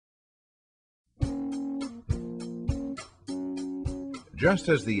Just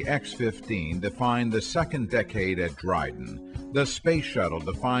as the X-15 defined the second decade at Dryden, the Space Shuttle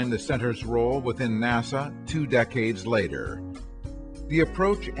defined the center's role within NASA 2 decades later. The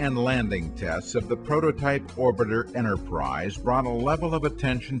approach and landing tests of the prototype orbiter Enterprise brought a level of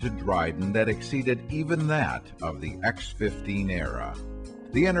attention to Dryden that exceeded even that of the X-15 era.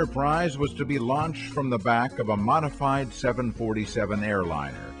 The Enterprise was to be launched from the back of a modified 747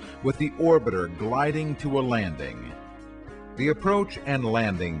 airliner, with the orbiter gliding to a landing. The approach and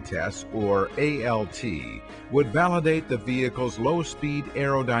landing tests, or ALT, would validate the vehicle's low-speed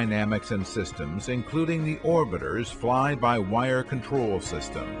aerodynamics and systems, including the orbiter's fly-by-wire control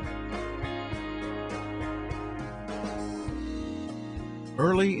system.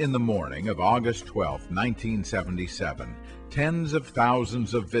 Early in the morning of August 12, 1977, tens of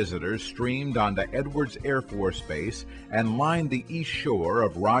thousands of visitors streamed onto Edwards Air Force Base and lined the east shore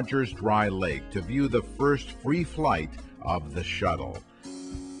of Rogers Dry Lake to view the first free flight of the shuttle.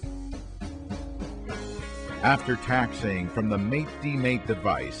 After taxiing from the mate-demate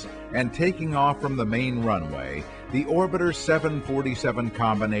device and taking off from the main runway, the orbiter 747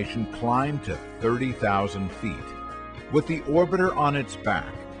 combination climbed to 30,000 feet. With the orbiter on its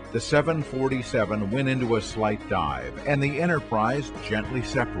back, the 747 went into a slight dive, and the Enterprise gently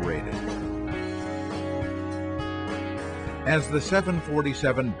separated. As the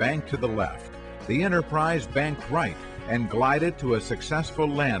 747 banked to the left, the Enterprise banked right and glided to a successful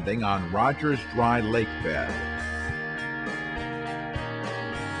landing on Rogers Dry Lake bed.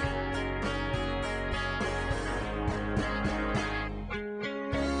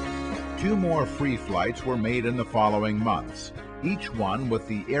 Two more free flights were made in the following months, each one with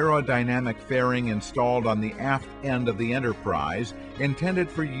the aerodynamic fairing installed on the aft end of the Enterprise, intended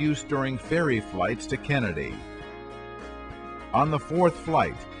for use during ferry flights to Kennedy. On the fourth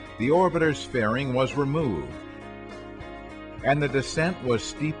flight, the orbiter's fairing was removed, and the descent was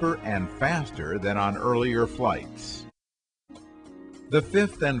steeper and faster than on earlier flights. The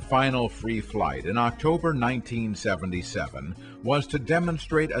fifth and final free flight in October 1977 was to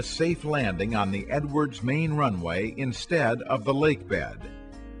demonstrate a safe landing on the Edwards main runway instead of the lake bed.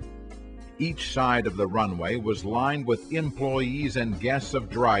 Each side of the runway was lined with employees and guests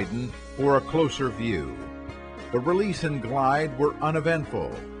of Dryden for a closer view. The release and glide were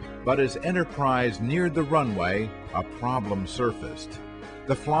uneventful, but as Enterprise neared the runway, a problem surfaced.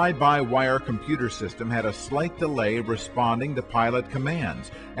 The fly-by-wire computer system had a slight delay responding to pilot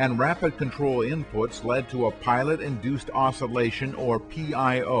commands, and rapid control inputs led to a pilot-induced oscillation, or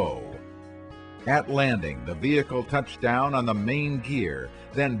PIO. At landing, the vehicle touched down on the main gear,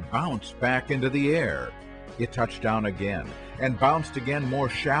 then bounced back into the air. It touched down again, and bounced again more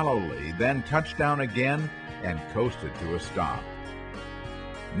shallowly, then touched down again and coasted to a stop.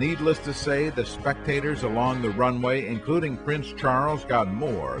 Needless to say, the spectators along the runway, including Prince Charles, got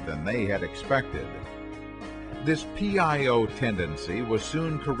more than they had expected. This PIO tendency was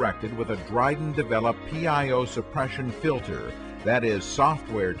soon corrected with a Dryden-developed PIO suppression filter, that is,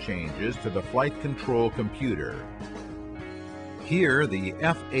 software changes to the flight control computer. Here, the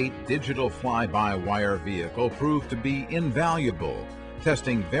F-8 digital fly-by-wire vehicle proved to be invaluable,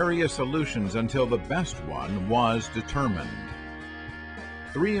 testing various solutions until the best one was determined.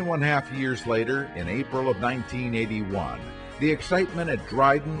 3.5 years later, in April of 1981, the excitement at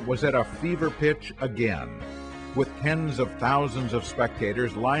Dryden was at a fever pitch again, with tens of thousands of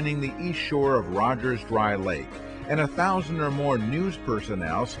spectators lining the east shore of Rogers Dry Lake, and 1,000 or more news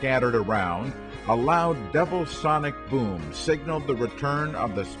personnel scattered around. A loud double sonic boom signaled the return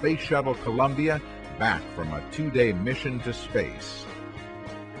of the Space Shuttle Columbia back from a 2-day mission to space.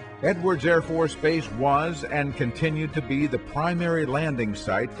 Edwards Air Force Base was and continued to be the primary landing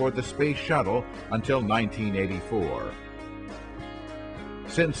site for the Space Shuttle until 1984.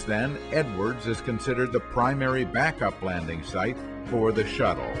 Since then, Edwards is considered the primary backup landing site for the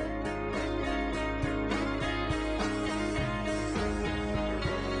shuttle.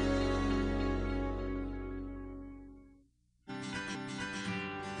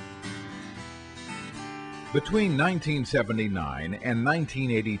 Between 1979 and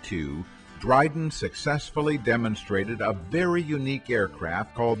 1982, Dryden successfully demonstrated a very unique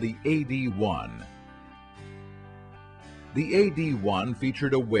aircraft called the AD-1. The AD-1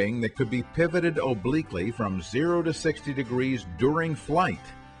 featured a wing that could be pivoted obliquely from 0 to 60 degrees during flight.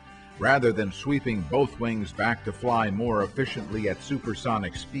 Rather than sweeping both wings back to fly more efficiently at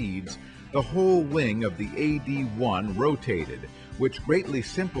supersonic speeds, the whole wing of the AD-1 rotated, which greatly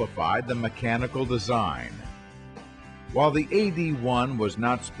simplified the mechanical design. While the AD-1 was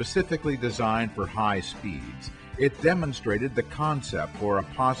not specifically designed for high speeds, it demonstrated the concept for a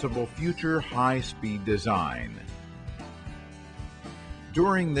possible future high-speed design.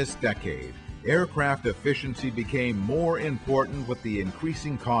 During this decade, aircraft efficiency became more important with the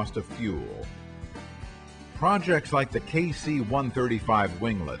increasing cost of fuel. Projects like the KC-135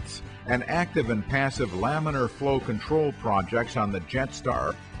 winglets and active and passive laminar flow control projects on the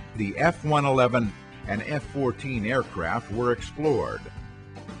Jetstar, the F-111 and F-14 aircraft were explored.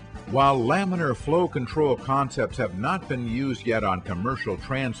 While laminar flow control concepts have not been used yet on commercial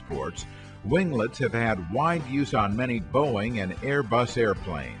transports, winglets have had wide use on many Boeing and Airbus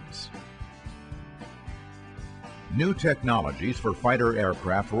airplanes. New technologies for fighter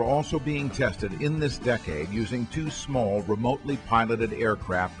aircraft were also being tested in this decade using two small remotely piloted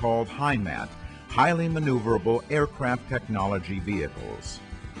aircraft called HIMAT, highly maneuverable aircraft technology vehicles.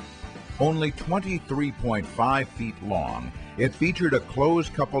 Only 23.5 feet long, it featured a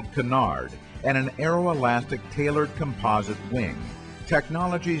close-coupled canard and an aeroelastic tailored composite wing,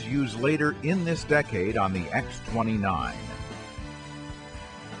 technologies used later in this decade on the X-29.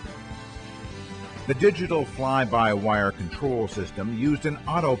 The digital fly-by-wire control system used an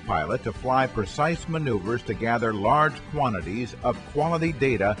autopilot to fly precise maneuvers to gather large quantities of quality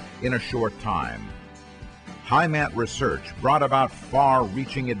data in a short time. HIMAT research brought about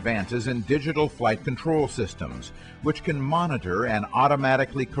far-reaching advances in digital flight control systems, which can monitor and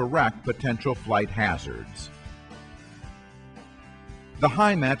automatically correct potential flight hazards. The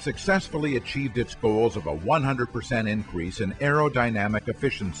HIMAT successfully achieved its goals of a 100% increase in aerodynamic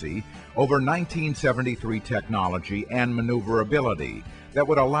efficiency over 1973 technology and maneuverability that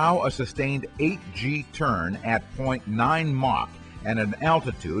would allow a sustained 8G turn at 0.9 Mach and an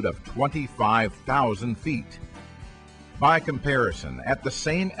altitude of 25,000 feet. By comparison, at the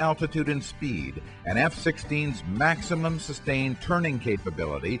same altitude and speed, an F-16's maximum sustained turning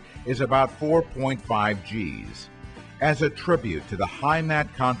capability is about 4.5 Gs. As a tribute to the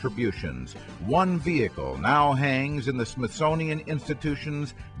HIMAT contributions, one vehicle now hangs in the Smithsonian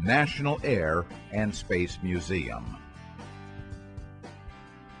Institution's National Air and Space Museum.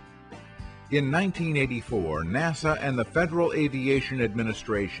 In 1984, NASA and the Federal Aviation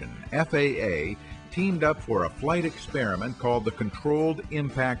Administration, FAA, teamed up for a flight experiment called the Controlled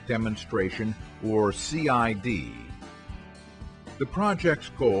Impact Demonstration, or CID. The project's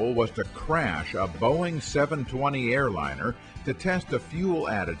goal was to crash a Boeing 720 airliner to test a fuel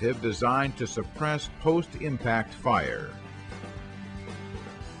additive designed to suppress post-impact fire.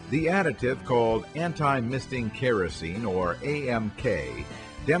 The additive, called anti-misting kerosene, or AMK,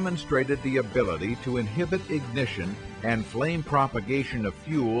 demonstrated the ability to inhibit ignition and flame propagation of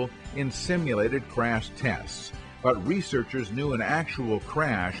fuel in simulated crash tests, but researchers knew an actual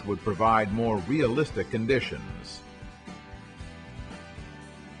crash would provide more realistic conditions.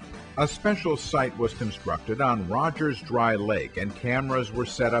 A special site was constructed on Rogers Dry Lake, and cameras were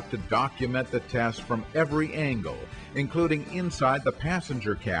set up to document the test from every angle, including inside the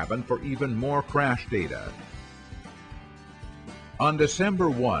passenger cabin for even more crash data. On December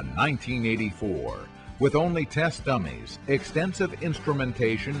 1, 1984, with only test dummies, extensive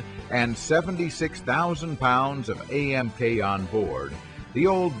instrumentation, and 76,000 pounds of AMK on board, the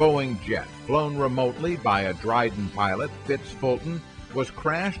old Boeing jet, flown remotely by a Dryden pilot, Fitz Fulton, was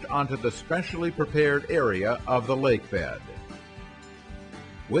crashed onto the specially prepared area of the lake bed.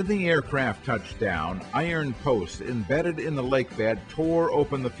 When the aircraft touched down, iron posts embedded in the lake bed tore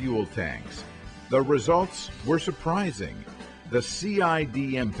open the fuel tanks. The results were surprising. The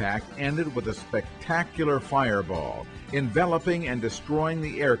CID impact ended with a spectacular fireball, enveloping and destroying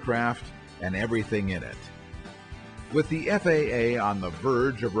the aircraft and everything in it. With the FAA on the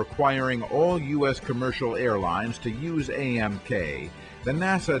verge of requiring all U.S. commercial airlines to use AMK, the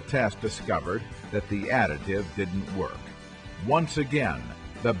NASA test discovered that the additive didn't work. Once again,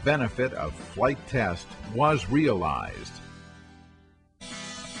 the benefit of flight test was realized.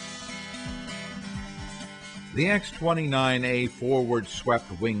 The X-29A forward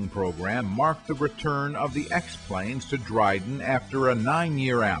swept wing program marked the return of the X-planes to Dryden after a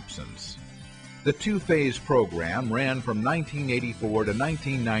 9-year absence. The two-phase program ran from 1984 to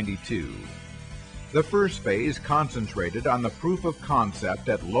 1992. The first phase concentrated on the proof of concept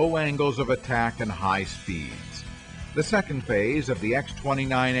at low angles of attack and high speeds. The second phase of the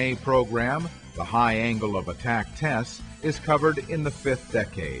X-29A program, the high angle of attack tests, is covered in the fifth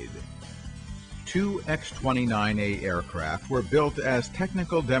decade. Two X-29A aircraft were built as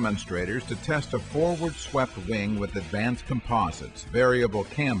technical demonstrators to test a forward-swept wing with advanced composites, variable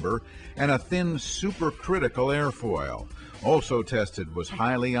camber, and a thin supercritical airfoil. Also tested was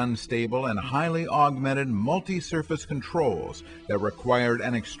highly unstable and highly augmented multi-surface controls that required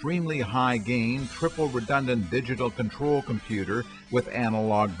an extremely high-gain, triple-redundant digital control computer with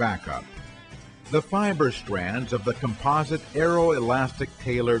analog backup. The fiber strands of the composite aeroelastic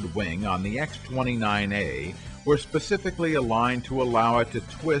tailored wing on the X-29A were specifically aligned to allow it to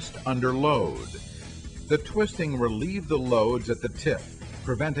twist under load. The twisting relieved the loads at the tip,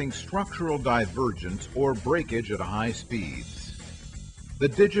 preventing structural divergence or breakage at high speeds. The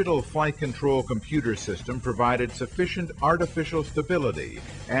digital flight control computer system provided sufficient artificial stability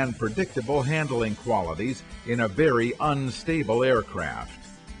and predictable handling qualities in a very unstable aircraft.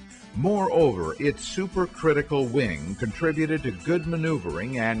 Moreover, its supercritical wing contributed to good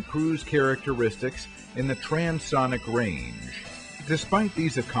maneuvering and cruise characteristics in the transonic range. Despite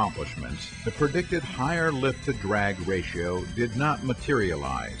these accomplishments, the predicted higher lift-to-drag ratio did not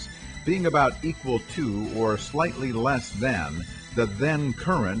materialize, being about equal to or slightly less than the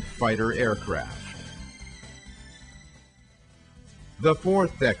then-current fighter aircraft. The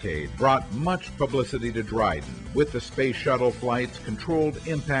fourth decade brought much publicity to Dryden with the Space Shuttle flight's controlled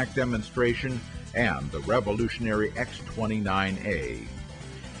impact demonstration and the revolutionary X-29A.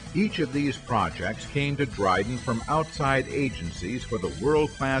 Each of these projects came to Dryden from outside agencies for the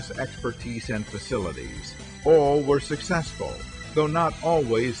world-class expertise and facilities. All were successful, though not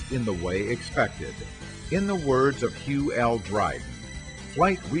always in the way expected. In the words of Hugh L. Dryden,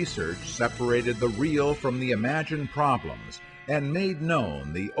 flight research separated the real from the imagined problems and made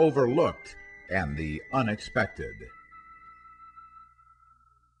known the overlooked and the unexpected.